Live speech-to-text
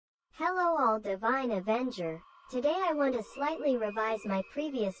Hello all Divine Avenger. Today I want to slightly revise my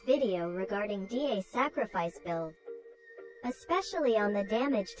previous video regarding DA sacrifice build. Especially on the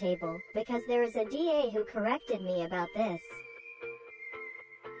damage table, because there is a DA who corrected me about this.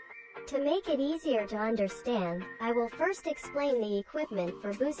 To make it easier to understand, I will first explain the equipment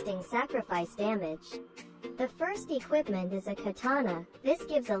for boosting sacrifice damage. The first equipment is a katana. This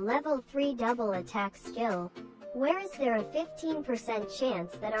gives a level 3 double attack skill, whereas there a 15%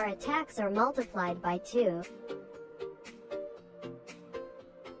 chance that our attacks are multiplied by 2.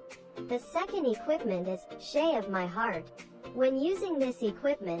 The second equipment is Shay of My Heart. When using this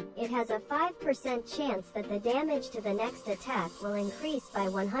equipment, it has a 5% chance that the damage to the next attack will increase by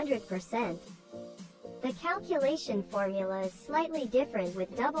 100%. The calculation formula is slightly different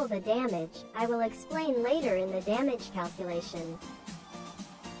with double the damage. I will explain later in the damage calculation.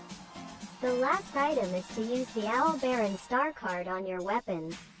 The last item is to use the Owl Baron star card on your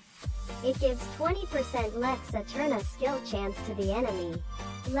weapon. It gives 20% Lex Eterna skill chance to the enemy.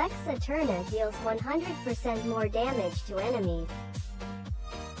 Lex Eterna deals 100% more damage to enemies.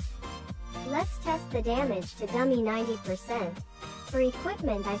 Let's test the damage to dummy 90%. For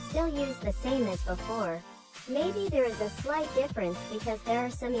equipment I still use the same as before. Maybe there is a slight difference because there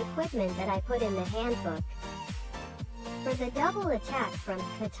are some equipment that I put in the handbook. For the double attack from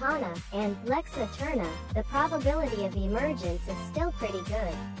Katana and Lex Eterna, the probability of emergence is still pretty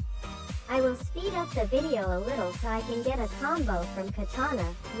good. I will speed up the video a little so I can get a combo from Katana,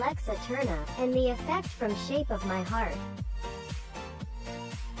 Lex Eterna, and the effect from Shape of My Heart.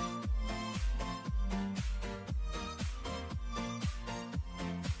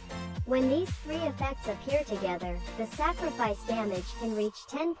 When these three effects appear together, the sacrifice damage can reach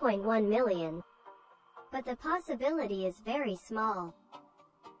 10.1 million. But the possibility is very small.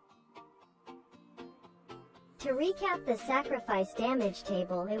 To recap the sacrifice damage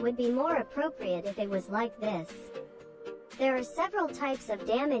table, it would be more appropriate if it was like this. There are several types of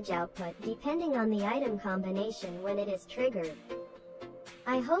damage output depending on the item combination when it is triggered.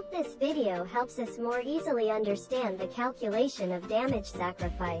 I hope this video helps us more easily understand the calculation of damage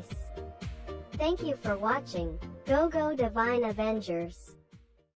sacrifice. Thank you for watching. Go Divine Avengers!